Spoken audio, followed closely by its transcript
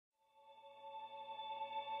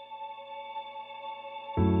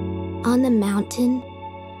on the mountain,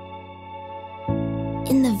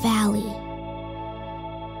 in the valley,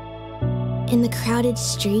 in the crowded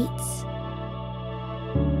streets,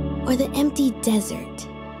 or the empty desert,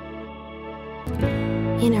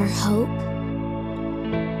 in our hope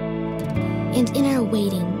and in our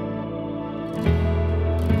waiting,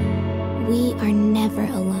 we are never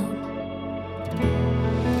alone.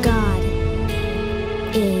 God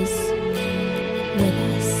is with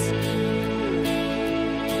us.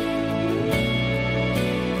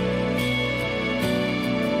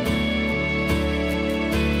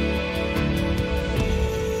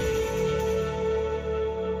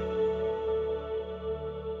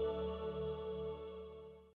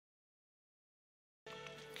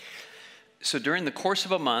 So during the course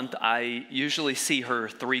of a month, I usually see her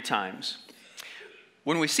 3 times.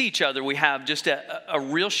 When we see each other, we have just a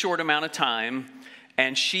real short amount of time,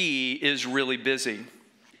 and she is really busy.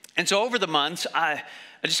 And so over the months, I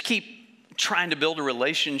just keep trying to build a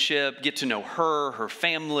relationship, get to know her, her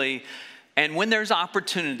family, and when there's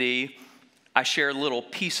opportunity, I share little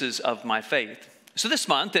pieces of my faith. So this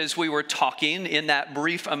month, as we were talking in that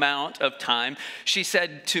brief amount of time, she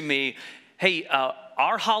said to me, hey,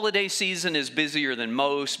 our holiday season is busier than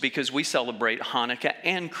most because we celebrate Hanukkah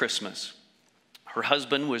and Christmas. Her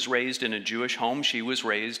husband was raised in a Jewish home. She was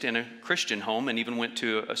raised in a Christian home and even went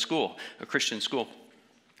to a Christian school.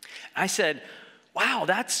 I said, wow,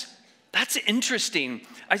 that's interesting.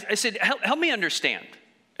 I said, help me understand.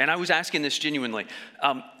 And I was asking this genuinely.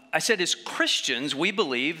 I said, as Christians, we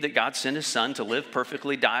believe that God sent his son to live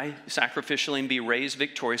perfectly, die sacrificially, and be raised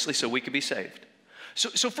victoriously so we could be saved.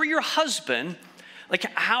 So for your husband, like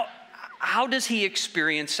how does he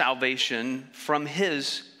experience salvation from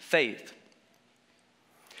his faith?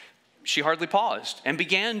 She hardly paused and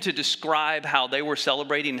began to describe how they were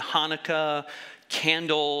celebrating Hanukkah,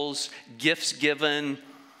 candles, gifts given.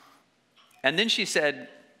 And then she said,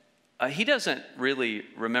 he doesn't really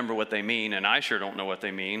remember what they mean, and I sure don't know what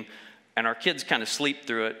they mean. And our kids kind of sleep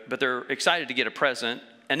through it, but they're excited to get a present.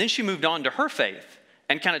 And then she moved on to her faith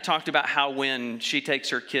and kind of talked about how when she takes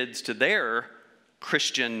her kids to their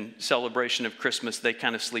Christian celebration of Christmas, they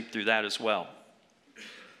kind of sleep through that as well.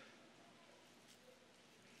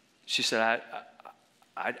 She said,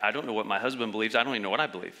 I don't know what my husband believes. I don't even know what I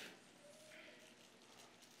believe.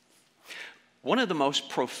 One of the most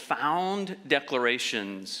profound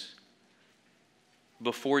declarations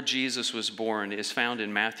before Jesus was born is found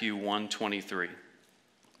in Matthew 1:23.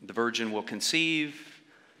 The virgin will conceive,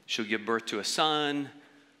 she'll give birth to a son,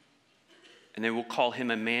 and they will call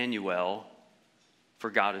him Emmanuel, for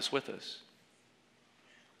God is with us.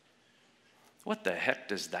 What the heck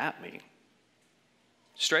does that mean?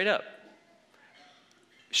 Straight up.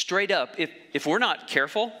 Straight up, if we're not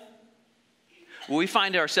careful, we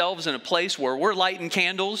find ourselves in a place where we're lighting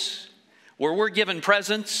candles, where we're giving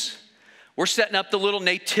presents, we're setting up the little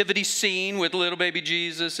nativity scene with little baby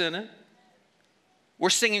Jesus in it. We're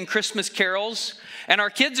singing Christmas carols, and our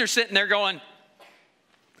kids are sitting there going,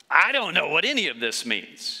 I don't know what any of this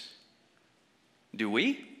means. Do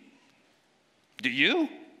we? Do you?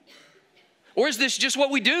 Or is this just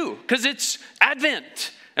what we do? Because it's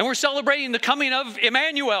Advent, and we're celebrating the coming of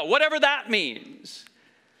Emmanuel, whatever that means.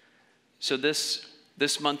 So this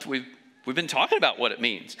month we've been talking about what it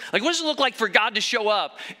means. Like, what does it look like for God to show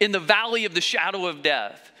up in the valley of the shadow of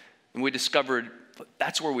death? And we discovered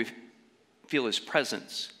that's where we feel his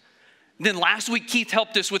presence. And then last week, Keith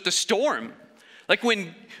helped us with the storm. Like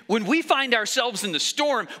when we find ourselves in the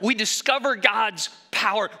storm, we discover God's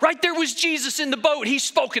power. Right there was Jesus in the boat. He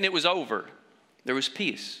spoke and it was over. There was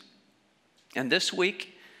peace. And this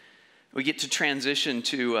week, we get to transition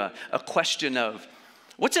to a question of,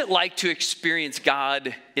 what's it like to experience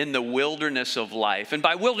God in the wilderness of life? And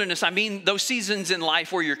by wilderness, I mean those seasons in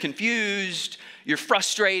life where you're confused, you're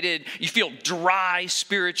frustrated, you feel dry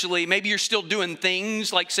spiritually. Maybe you're still doing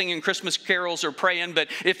things like singing Christmas carols or praying, but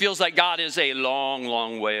it feels like God is a long,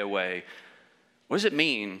 long way away. What does it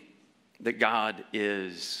mean that God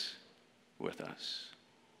is with us?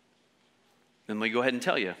 Then let me go ahead and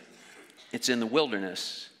tell you, it's in the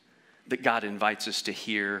wilderness that God invites us to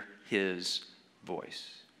hear his voice.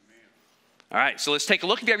 All right, so let's take a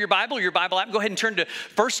look. If you have your Bible app, go ahead and turn to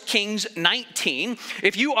 1 Kings 19.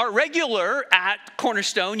 If you are regular at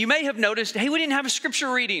Cornerstone, you may have noticed, hey, we didn't have a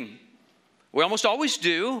scripture reading. We almost always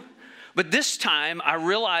do. But this time I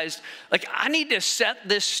realized, like, I need to set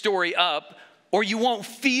this story up or you won't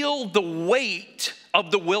feel the weight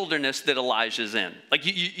of the wilderness that Elijah's in. Like,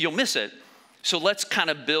 you'll miss it. So let's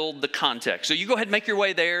kind of build the context. So you go ahead and make your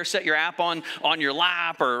way there, set your app on your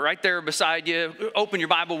lap or right there beside you, open your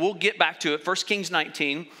Bible. We'll get back to it. 1 Kings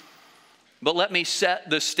 19. But let me set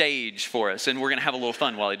the stage for us, and we're going to have a little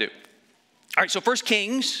fun while I do. All right, so 1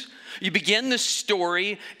 Kings, you begin the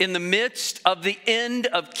story in the midst of the end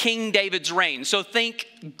of King David's reign. So think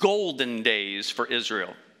golden days for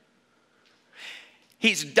Israel.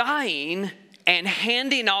 He's dying and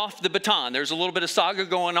handing off the baton. There's a little bit of saga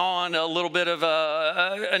going on, a little bit of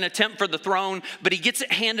an attempt for the throne, but he gets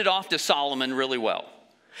it handed off to Solomon really well.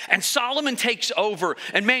 And Solomon takes over.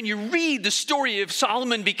 And man, you read the story of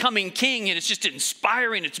Solomon becoming king, and it's just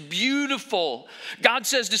inspiring. It's beautiful. God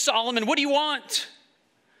says to Solomon, what do you want?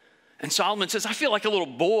 And Solomon says, I feel like a little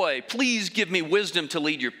boy. Please give me wisdom to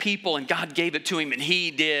lead your people. And God gave it to him, and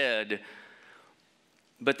he did.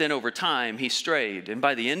 But then over time, he strayed. And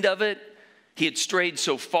by the end of it, he had strayed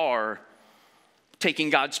so far, taking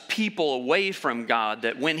God's people away from God,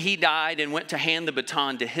 that when he died and went to hand the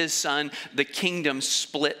baton to his son, the kingdom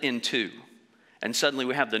split in two. And suddenly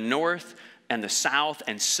we have the north and the south,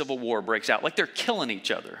 and civil war breaks out, like they're killing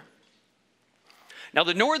each other. Now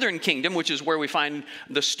the northern kingdom, which is where we find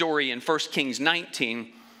the story in 1 Kings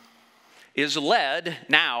 19, is led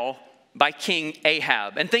now by King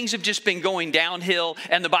Ahab. And things have just been going downhill,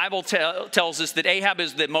 and the Bible tells us that Ahab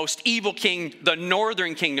is the most evil king the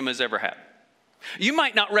northern kingdom has ever had. You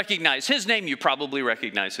might not recognize his name. You probably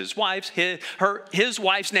recognize his wife's. His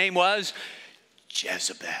wife's name was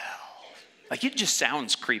Jezebel. Like, it just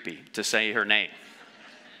sounds creepy to say her name.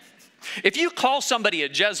 If you call somebody a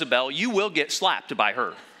Jezebel, you will get slapped by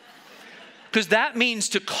her. Because that means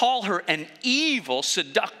to call her an evil,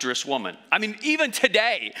 seductress woman. I mean, even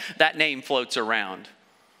today, that name floats around.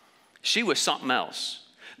 She was something else.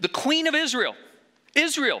 The queen of Israel.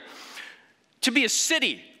 Israel, to be a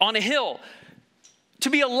city on a hill, to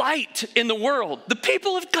be a light in the world, the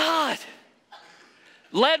people of God.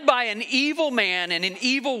 Led by an evil man and an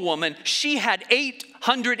evil woman, she had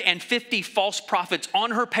 850 false prophets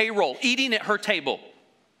on her payroll, eating at her table.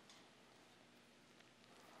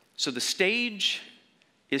 So the stage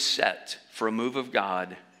is set for a move of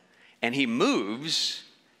God, and he moves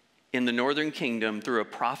in the northern kingdom through a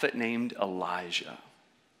prophet named Elijah.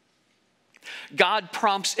 God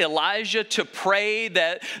prompts Elijah to pray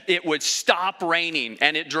that it would stop raining,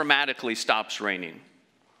 and it dramatically stops raining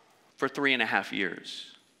for 3.5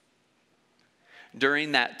 years.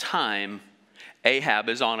 During that time, Ahab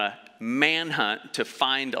is on a manhunt to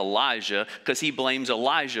find Elijah because he blames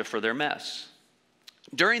Elijah for their mess.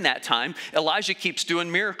 During that time, Elijah keeps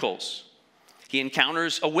doing miracles. He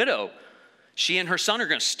encounters a widow. She and her son are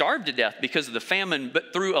going to starve to death because of the famine,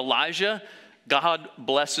 but through Elijah, God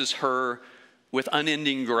blesses her with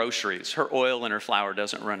unending groceries. Her oil and her flour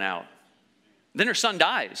doesn't run out. Then her son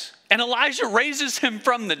dies, and Elijah raises him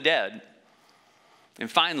from the dead. And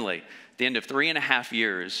finally, at the end of 3.5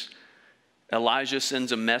 years, Elijah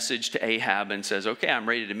sends a message to Ahab and says, okay, I'm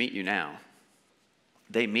ready to meet you now.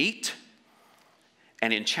 They meet,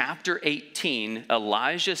 and in chapter 18,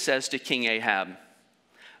 Elijah says to King Ahab,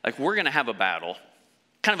 like, we're going to have a battle,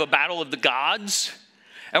 kind of a battle of the gods.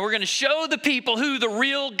 And we're going to show the people who the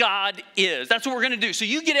real God is. That's what we're going to do. So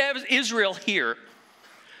you get Israel here.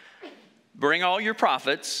 Bring all your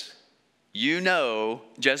prophets. You know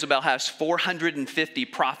Jezebel has 450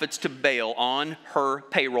 prophets to Baal on her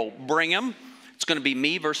payroll. Bring them. It's going to be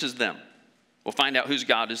me versus them. We'll find out whose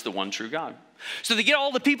God is the one true God. So they get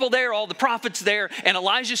all the people there, all the prophets there. And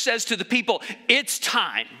Elijah says to the people, it's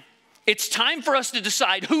time. It's time for us to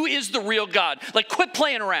decide who is the real God. Like, quit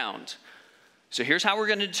playing around. So here's how we're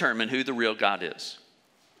going to determine who the real God is.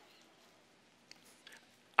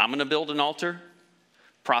 I'm going to build an altar.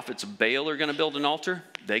 Prophets of Baal are going to build an altar.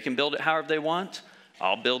 They can build it however they want.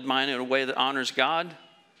 I'll build mine in a way that honors God.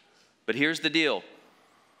 But here's the deal.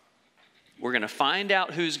 We're going to find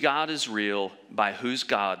out whose God is real by whose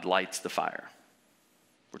God lights the fire.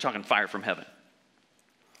 We're talking fire from heaven.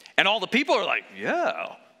 And all the people are like,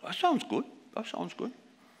 yeah, that sounds good. That sounds good.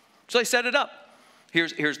 So they set it up.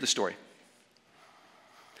 Here's the story.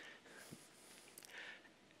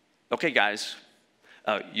 Okay, guys,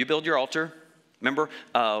 you build your altar. Remember,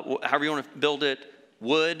 however you want to build it,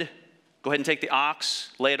 wood, go ahead and take the ox,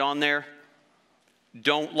 lay it on there.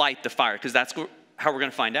 Don't light the fire, because that's how we're going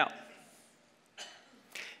to find out.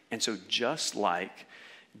 And so just like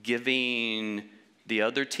giving the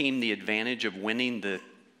other team the advantage of winning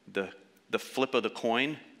the flip of the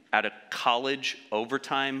coin at a college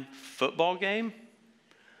overtime football game,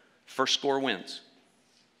 first score wins.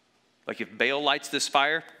 Like, if Baal lights this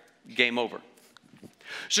fire, game over.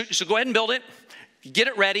 So go ahead and build it, get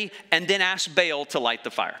it ready, and then ask Baal to light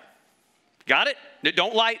the fire. Got it?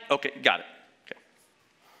 Don't light? Okay, got it. Okay.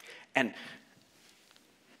 And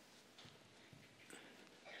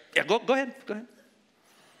yeah, go ahead.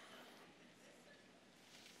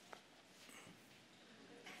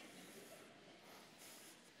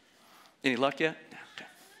 Any luck yet? No. Okay.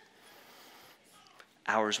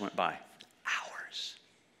 Hours went by. Hours.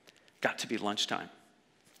 Got to be lunchtime.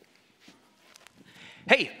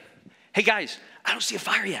 Hey guys, I don't see a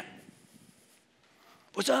fire yet.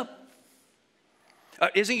 What's up?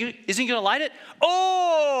 Isn't he going to light it?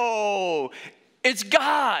 Oh, it's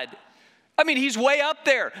God. I mean, he's way up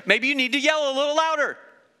there. Maybe you need to yell a little louder.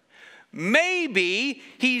 Maybe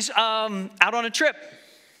he's out on a trip.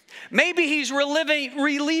 Maybe he's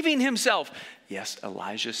relieving himself. Yes,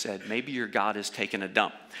 Elijah said, maybe your God has taken a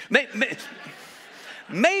dump.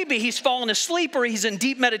 Maybe he's fallen asleep or he's in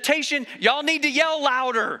deep meditation. Y'all need to yell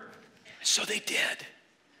louder. So they did.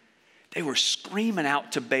 They were screaming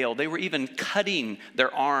out to Baal. They were even cutting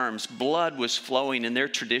their arms. Blood was flowing in their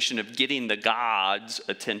tradition of getting the gods'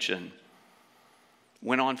 attention.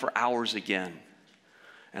 Went on for hours again.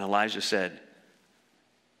 And Elijah said,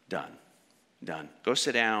 done. Go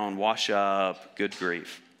sit down, wash up, good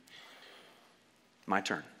grief. My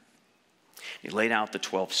turn. He laid out the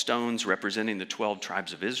 12 stones representing the 12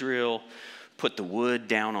 tribes of Israel, put the wood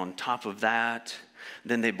down on top of that.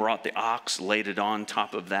 Then they brought the ox, laid it on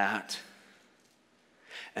top of that.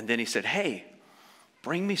 And then he said, hey,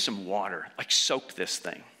 bring me some water. Like, soak this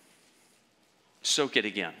thing. Soak it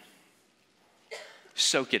again.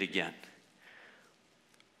 Soak it again.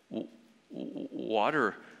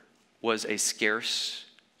 Water was a scarce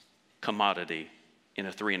commodity in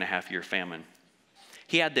a 3.5-year famine.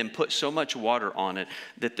 He had them put so much water on it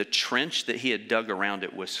that the trench that he had dug around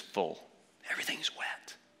it was full. Everything's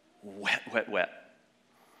wet. Wet.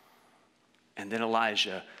 And then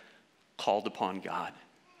Elijah called upon God.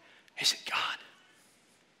 He said, God,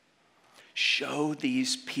 show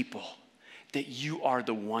these people that you are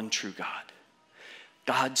the one true God.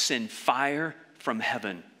 God, send fire from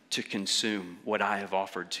heaven to consume what I have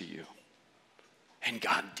offered to you. And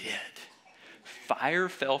God did. Fire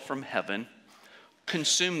fell from heaven,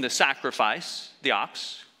 consumed the sacrifice, the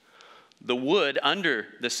ox, the wood under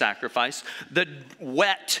the sacrifice. The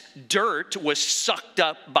wet dirt was sucked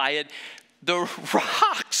up by it. The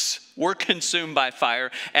rocks were consumed by fire,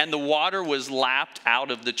 and the water was lapped out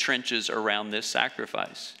of the trenches around this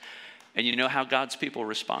sacrifice. And you know how God's people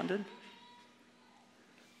responded?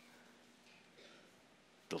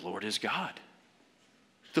 The Lord is God.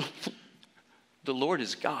 The Lord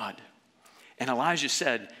is God. And Elijah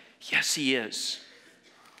said, yes, he is.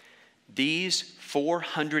 These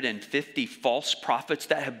 450 false prophets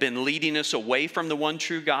that have been leading us away from the one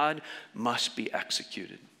true God must be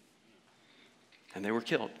executed. And they were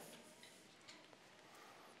killed.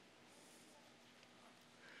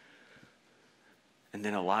 And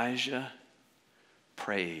then Elijah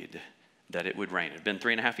prayed that it would rain. It had been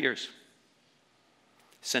 3.5 years.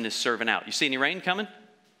 Send his servant out. You see any rain coming?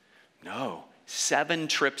 No. 7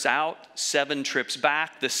 trips out, 7 trips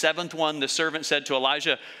back. The 7th one, the servant said to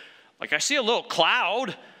Elijah, like, I see a little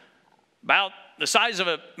cloud about the size of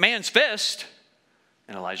a man's fist.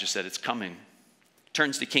 And Elijah said, it's coming.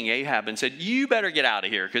 Turns to King Ahab and said, you better get out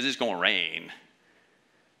of here because it's going to rain.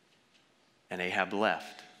 And Ahab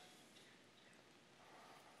left.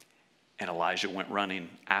 And Elijah went running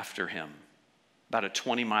after him. About a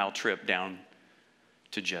 20-mile trip down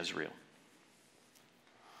to Jezreel.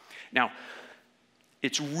 Now,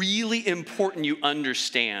 it's really important you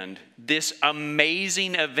understand this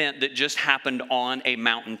amazing event that just happened on a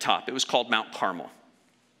mountaintop. It was called Mount Carmel.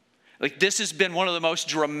 Like, this has been one of the most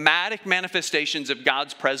dramatic manifestations of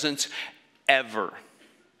God's presence ever.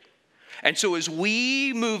 And so as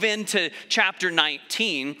we move into chapter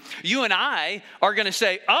 19, you and I are going to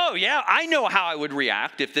say, oh yeah, I know how I would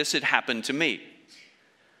react if this had happened to me.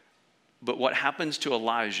 But what happens to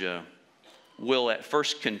Elijah will at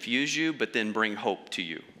first confuse you, but then bring hope to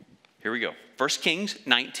you. Here we go. 1 Kings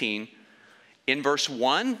 19. In verse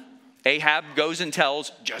 1, Ahab goes and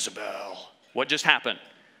tells Jezebel what just happened.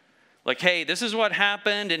 Like, hey, this is what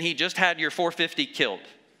happened, and he just had your 450 killed.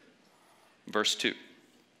 Verse 2.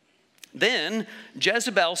 Then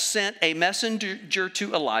Jezebel sent a messenger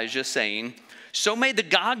to Elijah saying, so may the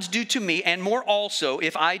gods do to me and more also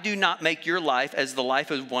if I do not make your life as the life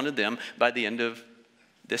of one of them by the end of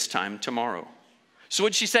this time tomorrow. So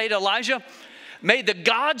what'd she say to Elijah? May the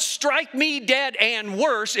gods strike me dead and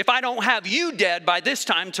worse if I don't have you dead by this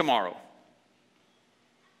time tomorrow.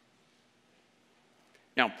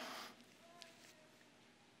 Now,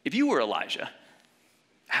 if you were Elijah,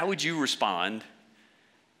 how would you respond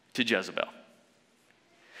to Jezebel?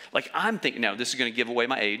 Like, I'm thinking, now this is going to give away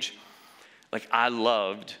my age. Like, I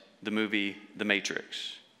loved the movie The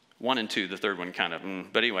Matrix. 1 and 2, the third one kind of,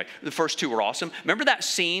 but anyway, the first 2 were awesome. Remember that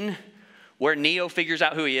scene where Neo figures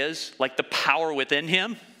out who he is? Like the power within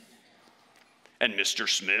him? And Mr.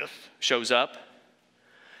 Smith shows up,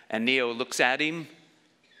 and Neo looks at him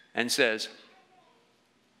and says,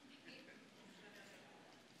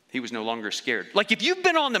 he was no longer scared. Like if you've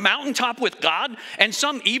been on the mountaintop with God and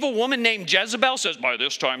some evil woman named Jezebel says, by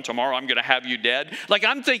this time tomorrow I'm going to have you dead. Like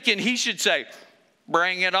I'm thinking he should say,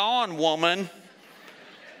 bring it on, woman.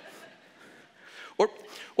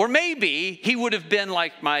 Or maybe he would have been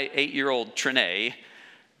like my 8-year-old Trinae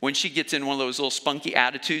when she gets in one of those little spunky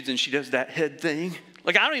attitudes and she does that head thing.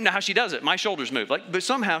 Like I don't even know how she does it. My shoulders move. Like, but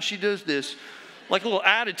somehow she does this like a little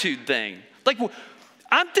attitude thing. Like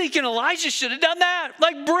I'm thinking Elijah should have done that.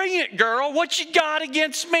 Like, bring it, girl. What you got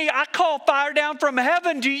against me? I call fire down from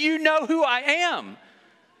heaven. Do you know who I am?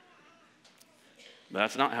 But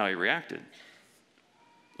that's not how he reacted.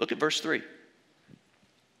 Look at verse 3.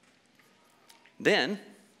 Then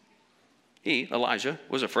he, Elijah,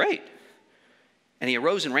 was afraid. And he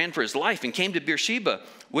arose and ran for his life and came to Beersheba,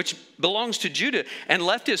 which belongs to Judah, and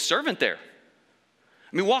left his servant there.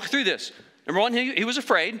 I mean, walk through this. Number one, he was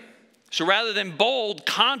afraid. So rather than bold,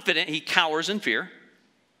 confident, he cowers in fear.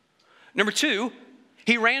 Number two,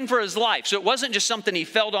 he ran for his life. So it wasn't just something he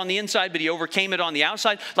felt on the inside, but he overcame it on the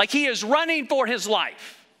outside. Like he is running for his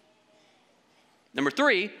life. Number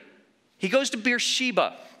three, he goes to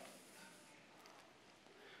Beersheba.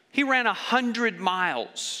 He ran 100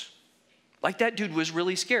 miles. Like that dude was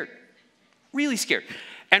really scared. Really scared.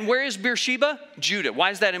 And where is Beersheba? Judah. Why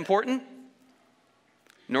is that important?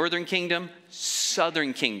 Northern kingdom,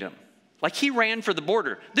 southern kingdom. Like he ran for the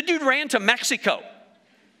border. The dude ran to Mexico.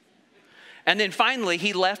 And then finally,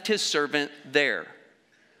 he left his servant there.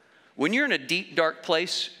 When you're in a deep, dark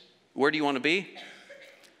place, where do you want to be?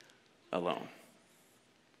 Alone.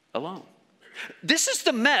 Alone. This is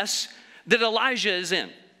the mess that Elijah is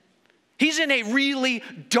in. He's in a really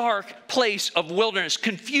dark place of wilderness,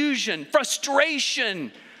 confusion,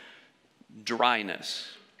 frustration, dryness.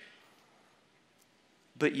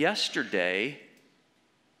 But yesterday,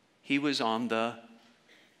 he was on the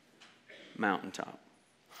mountaintop.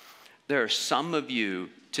 There are some of you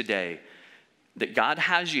today that God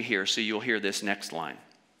has you here, so you'll hear this next line.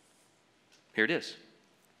 Here it is.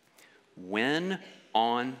 When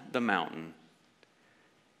on the mountain,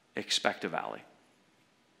 expect a valley.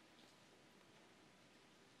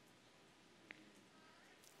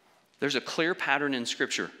 There's a clear pattern in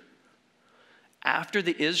Scripture. After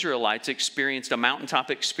the Israelites experienced a mountaintop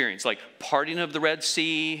experience, like parting of the Red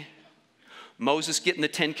Sea, Moses getting the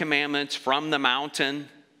 10 Commandments from the mountain,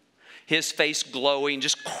 his face glowing,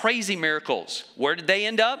 just crazy miracles. Where did they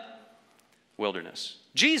end up? Wilderness.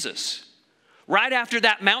 Jesus, right after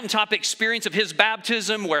that mountaintop experience of his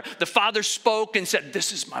baptism where the Father spoke and said,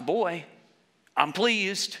 this is my boy, I'm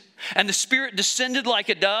pleased. And the Spirit descended like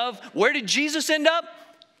a dove. Where did Jesus end up?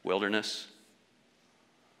 Wilderness.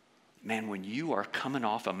 Man, when you are coming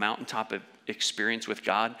off a mountaintop experience with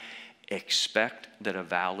God, expect that a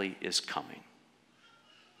valley is coming.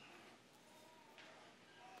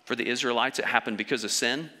 For the Israelites, it happened because of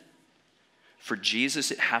sin. For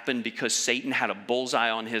Jesus, it happened because Satan had a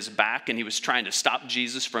bullseye on his back and he was trying to stop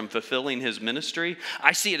Jesus from fulfilling his ministry.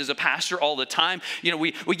 I see it as a pastor all the time. You know,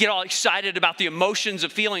 we get all excited about the emotions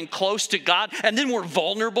of feeling close to God, and then we're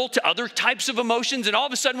vulnerable to other types of emotions, and all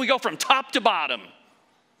of a sudden we go from top to bottom.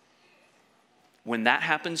 When that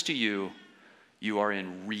happens to you, you are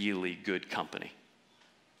in really good company.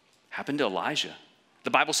 Happened to Elijah.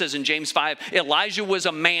 The Bible says in James 5, Elijah was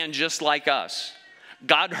a man just like us.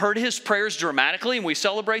 God heard his prayers dramatically, and we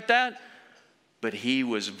celebrate that, but he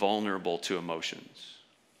was vulnerable to emotions.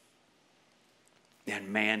 And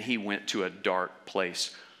man, he went to a dark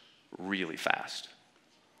place really fast.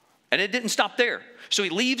 And it didn't stop there. So he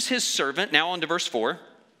leaves his servant, now on to verse 4,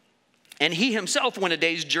 and he himself went a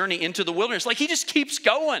day's journey into the wilderness. Like he just keeps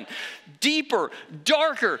going deeper,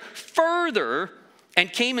 darker, further,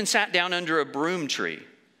 and came and sat down under a broom tree.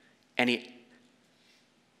 And he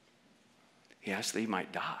asked that he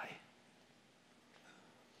might die,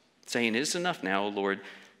 saying, "It is enough now, O Lord,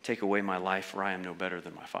 take away my life, for I am no better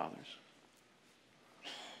than my fathers."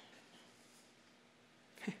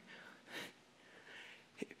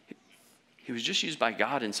 He was just used by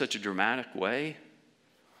God in such a dramatic way.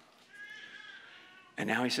 And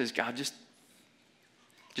now he says, God, just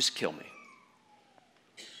kill me.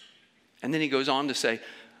 And then he goes on to say,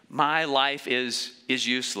 my life is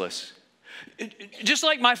useless. Just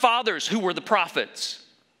like my fathers who were the prophets.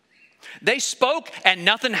 They spoke and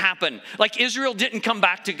nothing happened. Like Israel didn't come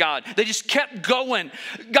back to God. They just kept going.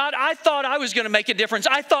 God, I thought I was going to make a difference.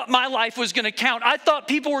 I thought my life was going to count. I thought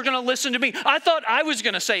people were going to listen to me. I thought I was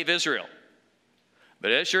going to save Israel. But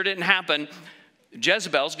it sure didn't happen.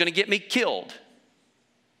 Jezebel's going to get me killed.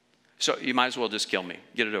 So you might as well just kill me.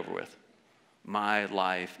 Get it over with. My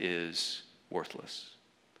life is worthless.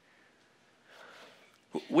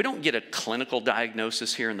 We don't get a clinical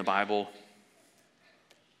diagnosis here in the Bible,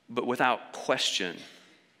 but without question,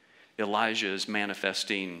 Elijah is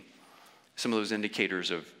manifesting some of those indicators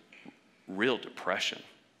of real depression.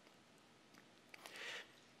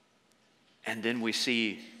 And then we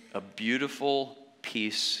see a beautiful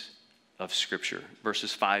piece of Scripture,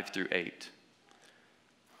 verses 5 through 8.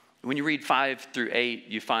 When you read 5 through 8,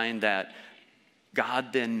 you find that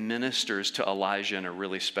God then ministers to Elijah in a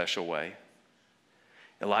really special way.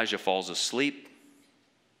 Elijah falls asleep.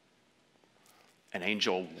 An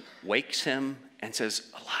angel wakes him and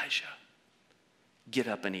says, Elijah, get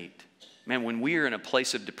up and eat. Man, when we are in a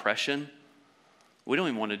place of depression, we don't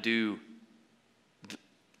even want to do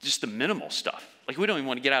just the minimal stuff. Like, we don't even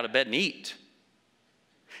want to get out of bed and eat.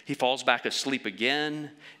 He falls back asleep again.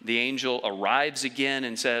 The angel arrives again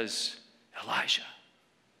and says, Elijah,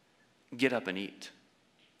 get up and eat.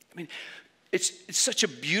 I mean, it's such a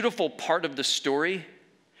beautiful part of the story,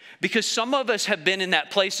 because some of us have been in that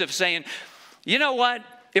place of saying, you know what?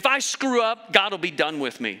 If I screw up, God will be done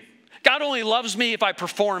with me. God only loves me if I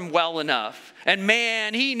perform well enough. And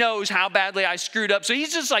man, he knows how badly I screwed up. So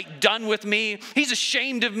he's just like done with me. He's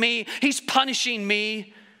ashamed of me. He's punishing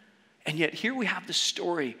me. And yet here we have the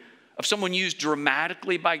story of someone used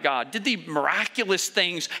dramatically by God, did the miraculous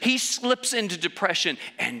things. He slips into depression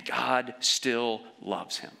and God still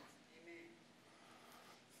loves him.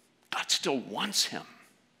 God still wants him.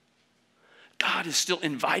 God is still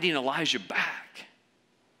inviting Elijah back.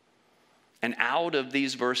 And out of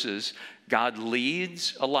these verses, God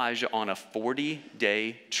leads Elijah on a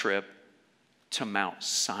 40-day trip to Mount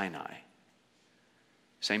Sinai.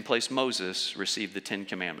 Same place Moses received the 10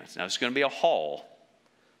 Commandments. Now, it's going to be a haul.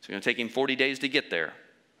 It's going to take him 40 days to get there.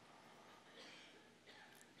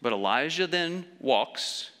 But Elijah then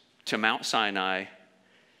walks to Mount Sinai,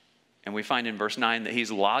 and we find in verse 9 that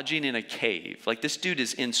he's lodging in a cave. Like, this dude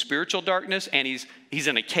is in spiritual darkness, and he's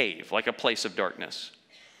in a cave, like a place of darkness.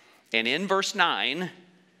 And in verse 9,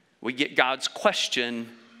 we get God's question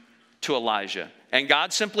to Elijah. And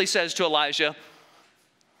God simply says to Elijah,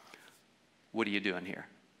 what are you doing here?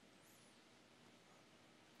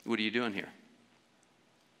 What are you doing here?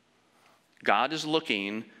 God is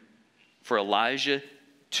looking for Elijah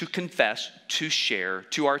to confess, to share,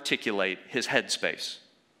 to articulate his headspace.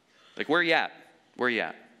 Like, where are you at? Where are you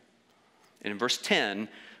at? And in verse 10,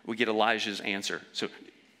 we get Elijah's answer. So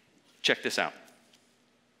check this out.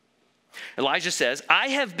 Elijah says, I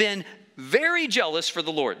have been very jealous for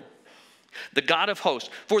the Lord, the God of hosts.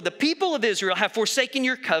 For the people of Israel have forsaken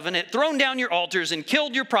your covenant, thrown down your altars, and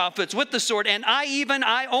killed your prophets with the sword, and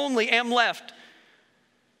I only am left.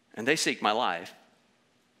 And they seek my life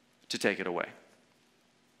to take it away.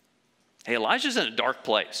 Hey, Elijah's in a dark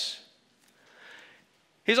place.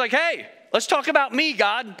 He's like, hey, let's talk about me,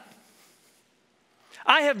 God.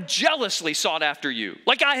 I have jealously sought after you.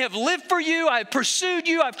 Like, I have lived for you. I have pursued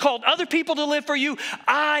you. I've called other people to live for you.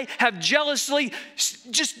 I have jealously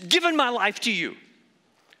just given my life to you.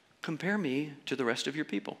 Compare me to the rest of your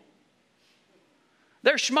people.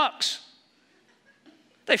 They're schmucks.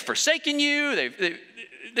 They've forsaken you.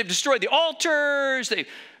 They've destroyed the altars.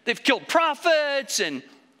 They've killed prophets. And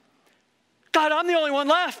God, I'm the only one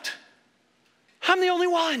left. I'm the only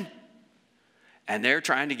one. And they're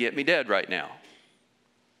trying to get me dead right now.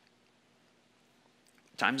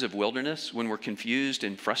 Times of wilderness, when we're confused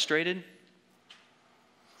and frustrated,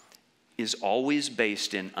 is always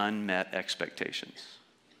based in unmet expectations.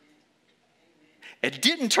 It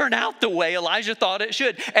didn't turn out the way Elijah thought it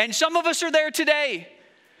should. And some of us are there today.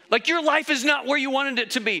 Like, your life is not where you wanted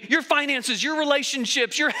it to be. Your finances, your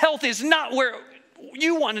relationships, your health is not where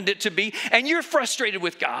you wanted it to be. And you're frustrated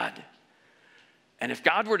with God. And if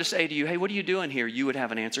God were to say to you, hey, what are you doing here? You would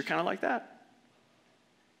have an answer kind of like that.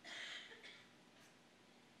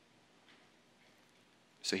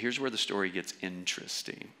 So here's where the story gets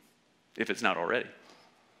interesting, if it's not already.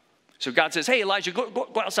 So God says, hey, Elijah, go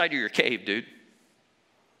outside of your cave, dude.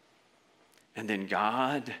 And then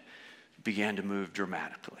God began to move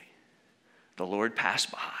dramatically. The Lord passed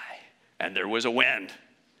by, and there was a wind.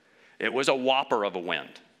 It was a whopper of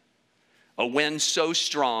a wind so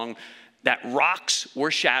strong that rocks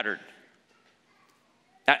were shattered.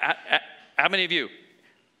 How many of you,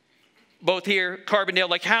 both here, Carbondale,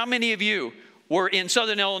 like how many of you were in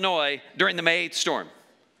southern Illinois during the May 8th storm?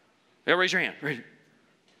 Yeah, raise your hand.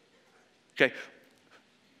 Okay.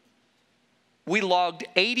 We logged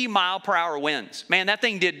 80-mile-per-hour winds. Man, that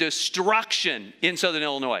thing did destruction in southern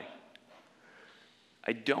Illinois.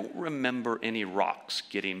 I don't remember any rocks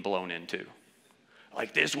getting blown into.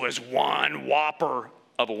 Like this was one whopper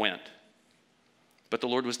of a wind. But the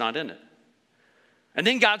Lord was not in it. And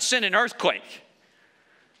then God sent an earthquake.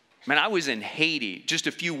 Man, I was in Haiti just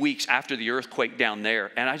a few weeks after the earthquake down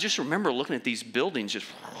there. And I just remember looking at these buildings just,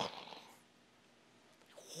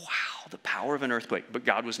 wow, the power of an earthquake. But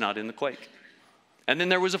God was not in the quake. And then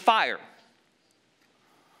there was a fire.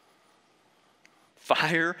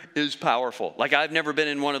 Fire is powerful. Like I've never been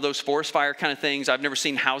in one of those forest fire kind of things. I've never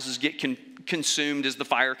seen houses get consumed as the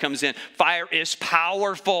fire comes in. Fire is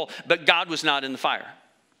powerful, but God was not in the fire.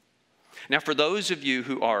 Now, for those of you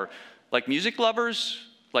who are like music lovers,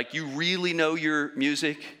 like you really know your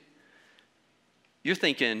music, you're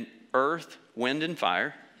thinking earth, wind, and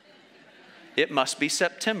fire. It must be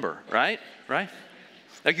September, right? Right?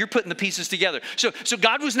 Like you're putting the pieces together. So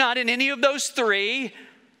God was not in any of those three.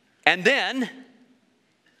 And then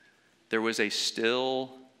there was a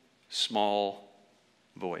still, small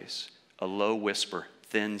voice, a low whisper,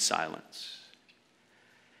 thin silence.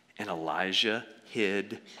 And Elijah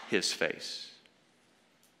hid his face.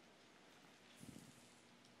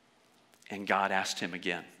 And God asked him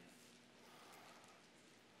again,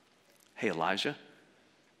 hey, Elijah,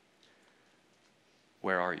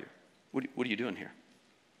 where are you? What are you doing here?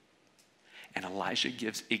 And Elijah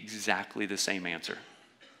gives exactly the same answer.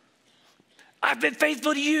 I've been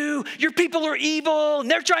faithful to you. Your people are evil,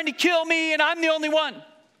 and they're trying to kill me, and I'm the only one.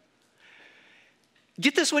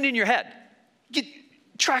 Get this one in your head.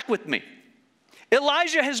 Track with me.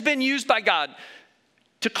 Elijah has been used by God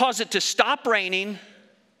to cause it to stop raining,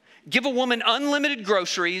 give a woman unlimited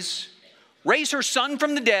groceries, raise her son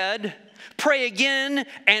from the dead, pray again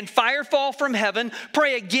and fire fall from heaven,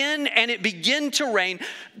 pray again and it begin to rain.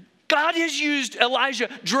 God has used Elijah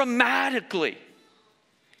dramatically.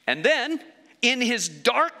 And then in his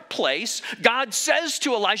dark place, God says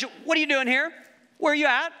to Elijah, what are you doing here? Where are you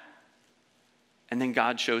at? And then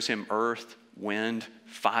God shows him earth, wind,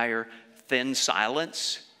 fire, thin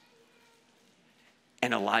silence.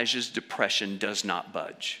 And Elijah's depression does not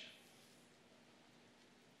budge.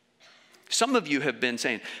 Some of you have been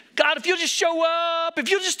saying, God, if you'll just show up, if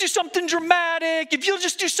you'll just do something dramatic, if you'll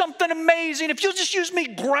just do something amazing, if you'll just use me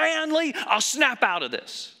grandly, I'll snap out of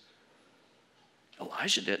this.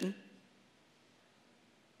 Elijah didn't.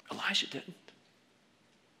 Elijah didn't.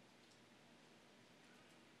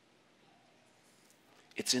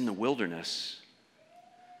 It's in the wilderness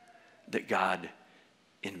that God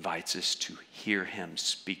invites us to hear him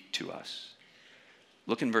speak to us.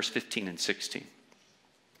 Look in verse 15 and 16.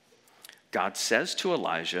 God says to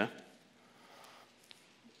Elijah,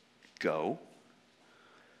 go.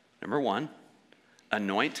 Number one,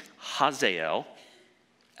 anoint Hazael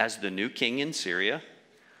as the new king in Syria.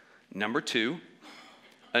 Number two,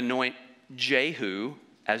 anoint Jehu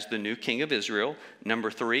as the new king of Israel. Number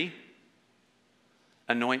three,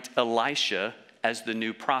 anoint Elisha as the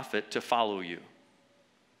new prophet to follow you.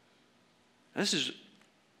 This is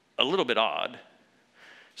a little bit odd.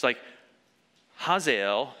 It's like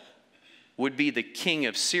Hazael would be the king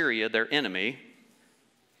of Syria, their enemy.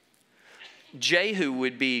 Jehu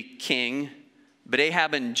would be king, but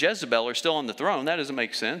Ahab and Jezebel are still on the throne. That doesn't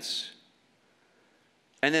make sense.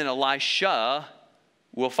 And then Elisha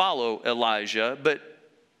will follow Elijah, but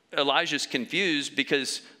Elijah's confused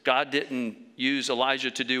because God didn't use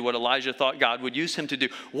Elijah to do what Elijah thought God would use him to do.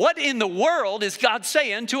 What in the world is God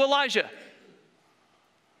saying to Elijah?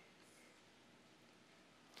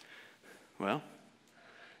 Well,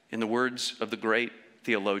 in the words of the great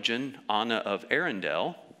theologian Anna of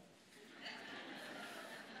Arundel,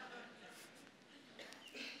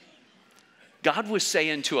 God was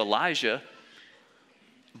saying to Elijah,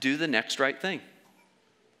 do the next right thing.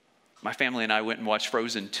 My family and I went and watched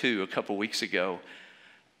Frozen 2 a couple weeks ago.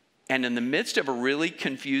 And in the midst of a really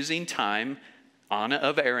confusing time, Anna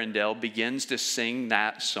of Arundel begins to sing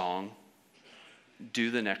that song, do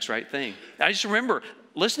the next right thing. I just remember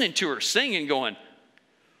listening to her sing and going,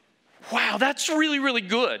 wow, that's really, really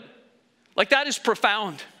good. Like that is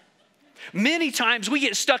profound. Many times we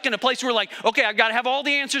get stuck in a place where we're like, okay, I've got to have all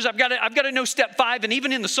the answers. I've got to know step 5. And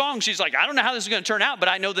even in the song, she's like, I don't know how this is going to turn out, but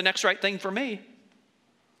I know the next right thing for me.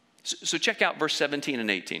 So check out verse 17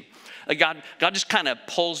 and 18. God just kind of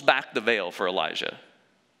pulls back the veil for Elijah.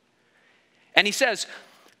 And he says,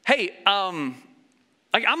 hey, I'm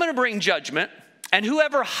going to bring judgment. And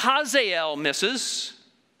whoever Hazael misses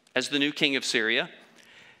as the new king of Syria,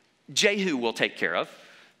 Jehu will take care of.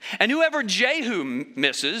 And whoever Jehu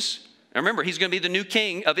misses, remember, he's going to be the new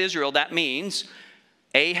king of Israel. That means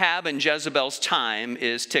Ahab and Jezebel's time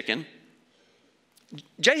is ticking.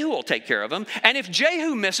 Jehu will take care of him. And if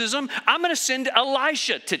Jehu misses him, I'm going to send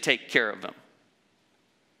Elisha to take care of him.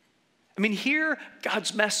 I mean, hear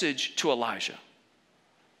God's message to Elijah.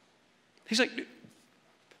 He's like,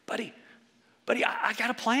 buddy, I got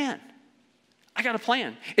a plan. I got a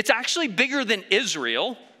plan. It's actually bigger than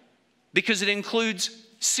Israel because it includes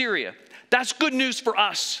Syria. That's good news for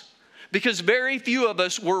us because very few of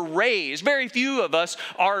us were raised, very few of us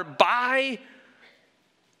are by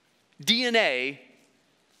DNA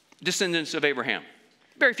descendants of Abraham.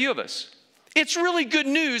 Very few of us. It's really good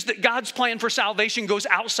news that God's plan for salvation goes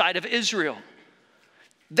outside of Israel.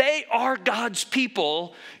 They are God's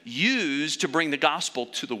people used to bring the gospel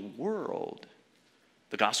to the world.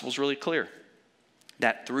 The gospel's really clear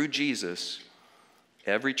that through Jesus,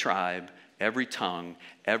 every tribe, every tongue,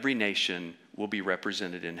 every nation will be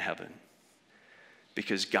represented in heaven.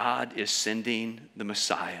 Because God is sending the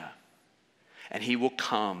Messiah. And he will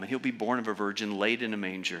come and he'll be born of a virgin, laid in a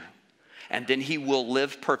manger. And then he will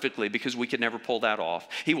live perfectly because we could never pull that off.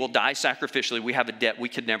 He will die sacrificially. We have a debt we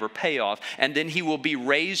could never pay off. And then he will be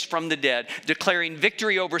raised from the dead, declaring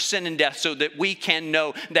victory over sin and death so that we can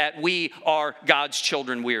know that we are God's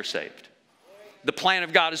children. We are saved. The plan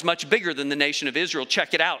of God is much bigger than the nation of Israel.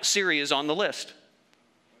 Check it out. Syria is on the list.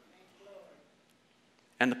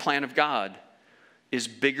 And the plan of God is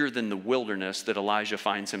bigger than the wilderness that Elijah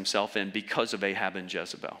finds himself in because of Ahab and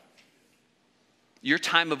Jezebel. Your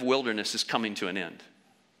time of wilderness is coming to an end.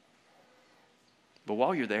 But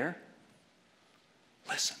while you're there,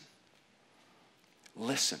 listen.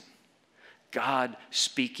 Listen. God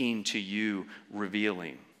speaking to you,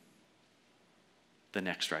 revealing the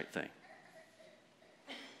next right thing.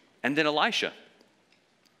 And then Elisha.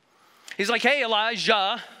 He's like, hey,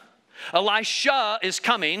 Elijah, Elisha is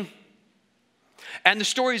coming. And the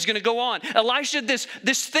story is going to go on. Elisha, this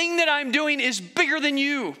thing that I'm doing is bigger than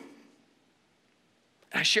you.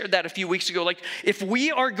 I shared that a few weeks ago. Like, if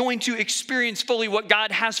we are going to experience fully what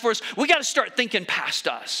God has for us, we got to start thinking past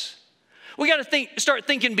us. We got to start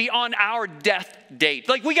thinking beyond our death date.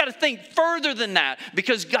 Like, we got to think further than that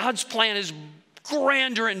because God's plan is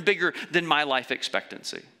grander and bigger than my life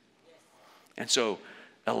expectancy. And so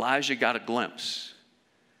Elijah got a glimpse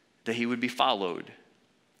that he would be followed.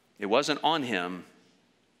 It wasn't on him.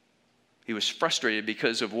 He was frustrated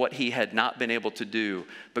because of what he had not been able to do.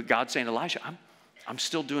 But God's saying, Elijah, I'm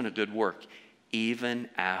still doing a good work even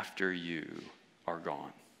after you are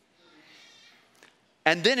gone.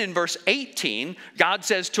 And then in verse 18, God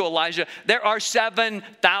says to Elijah, there are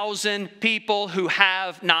 7,000 people who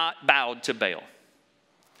have not bowed to Baal.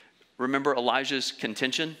 Remember Elijah's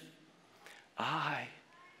contention?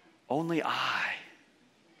 Only I.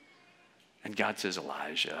 And God says,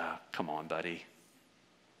 Elijah, come on, buddy.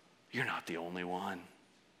 You're not the only one.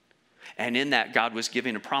 And in that, God was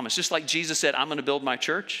giving a promise. Just like Jesus said, I'm going to build my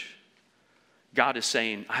church. God is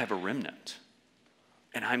saying, I have a remnant.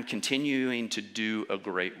 And I'm continuing to do a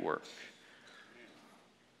great work.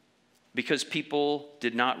 Because people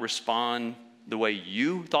did not respond the way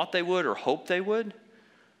you thought they would or hoped they would,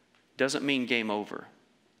 doesn't mean game over.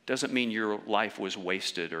 Doesn't mean your life was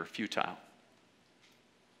wasted or futile.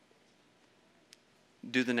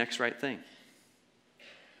 Do the next right thing.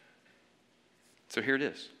 So here it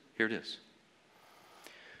is. Here it is.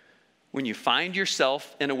 When you find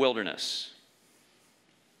yourself in a wilderness,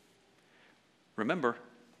 remember,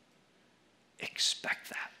 expect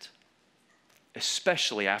that.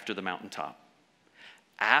 Especially after the mountaintop.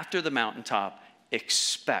 After the mountaintop,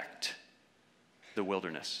 expect the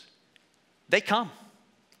wilderness. They come.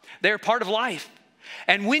 They're part of life.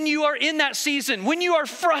 And when you are in that season, when you are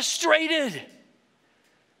frustrated,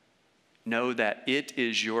 know that it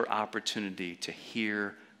is your opportunity to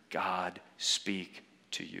hear God speak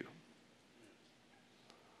to you.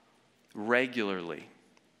 Regularly,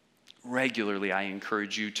 I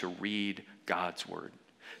encourage you to read God's word.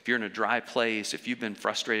 If you're in a dry place, if you've been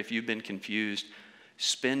frustrated, if you've been confused,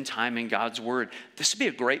 spend time in God's word. This would be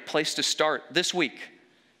a great place to start this week.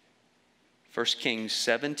 1 Kings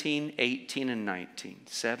 17, 18, and 19.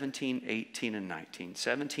 17, 18, and 19.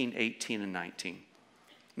 17, 18, and 19.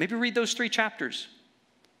 Maybe read those 3 chapters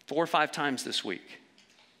 4 or 5 times this week.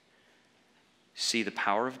 See the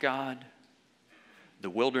power of God, the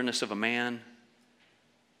wilderness of a man,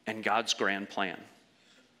 and God's grand plan.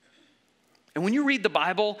 And when you read the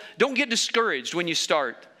Bible, don't get discouraged when you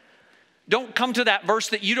start. Don't come to that verse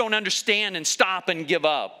that you don't understand and stop and give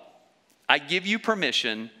up. I give you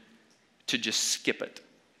permission to just skip it.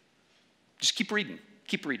 Just keep reading.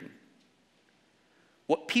 Keep reading.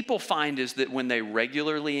 What people find is that when they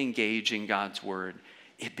regularly engage in God's word,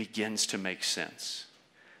 it begins to make sense.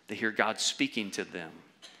 They hear God speaking to them.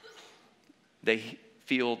 They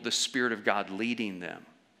feel the Spirit of God leading them.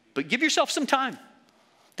 But give yourself some time.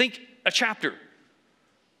 Think a chapter,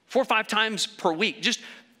 4 or 5 times per week. Just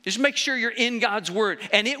make sure you're in God's word,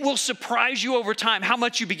 and it will surprise you over time how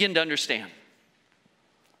much you begin to understand.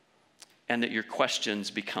 And that your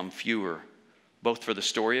questions become fewer, both for the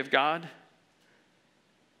story of God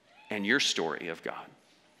and your story of God,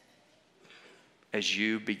 as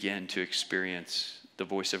you begin to experience the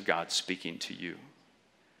voice of God speaking to you.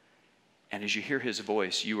 And as you hear his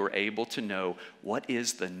voice, you are able to know what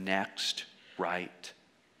is the next right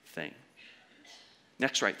thing.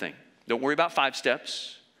 Next right thing. Don't worry about 5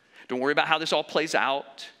 steps. Don't worry about how this all plays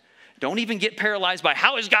out. Don't even get paralyzed by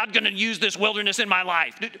how is God going to use this wilderness in my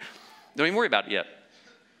life. Don't even worry about it yet.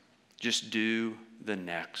 Just do the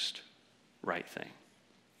next right thing.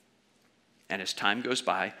 And as time goes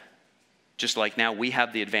by, just like now we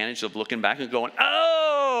have the advantage of looking back and going,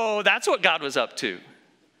 oh, that's what God was up to.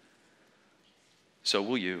 So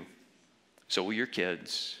will you. So will your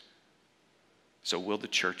kids. So will the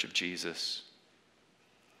church of Jesus.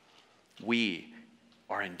 We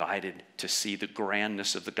are invited to see the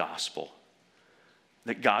grandness of the gospel.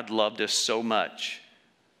 That God loved us so much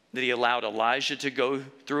that he allowed Elijah to go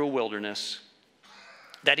through a wilderness,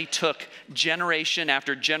 that he took generation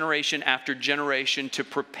after generation after generation to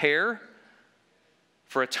prepare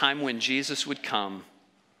for a time when Jesus would come,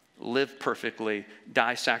 live perfectly,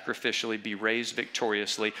 die sacrificially, be raised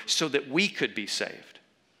victoriously, so that we could be saved.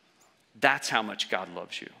 That's how much God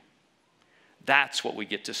loves you. That's what we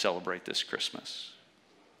get to celebrate this Christmas.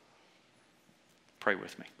 Pray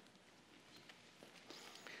with me.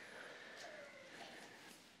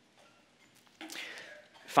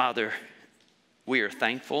 Father, we are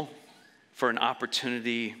thankful for an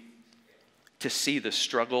opportunity to see the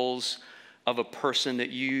struggles of a person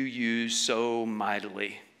that you use so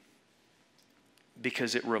mightily,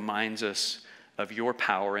 because it reminds us of your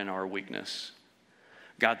power in our weakness.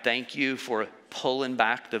 God, thank you for pulling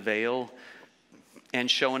back the veil and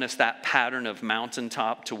showing us that pattern of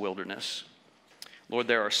mountaintop to wilderness. Lord,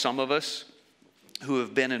 there are some of us who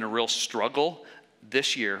have been in a real struggle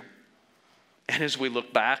this year. And as we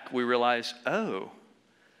look back, we realize, oh,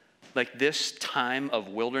 like this time of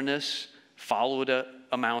wilderness followed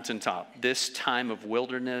a mountaintop. This time of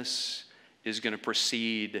wilderness is going to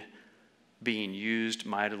precede being used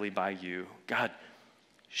mightily by you. God,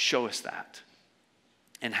 show us that.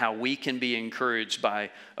 And how we can be encouraged by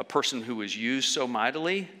a person who was used so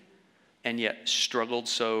mightily and yet struggled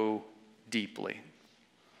so deeply.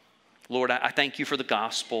 Lord, I thank you for the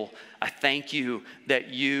gospel. I thank you that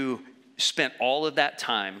you spent all of that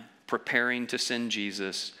time preparing to send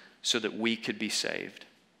Jesus so that we could be saved.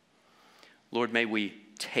 Lord, may we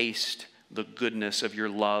taste the goodness of your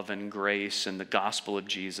love and grace and the gospel of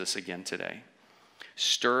Jesus again today.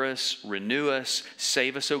 Stir us, renew us,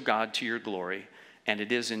 save us, O God, to your glory. And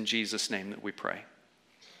it is in Jesus' name that we pray.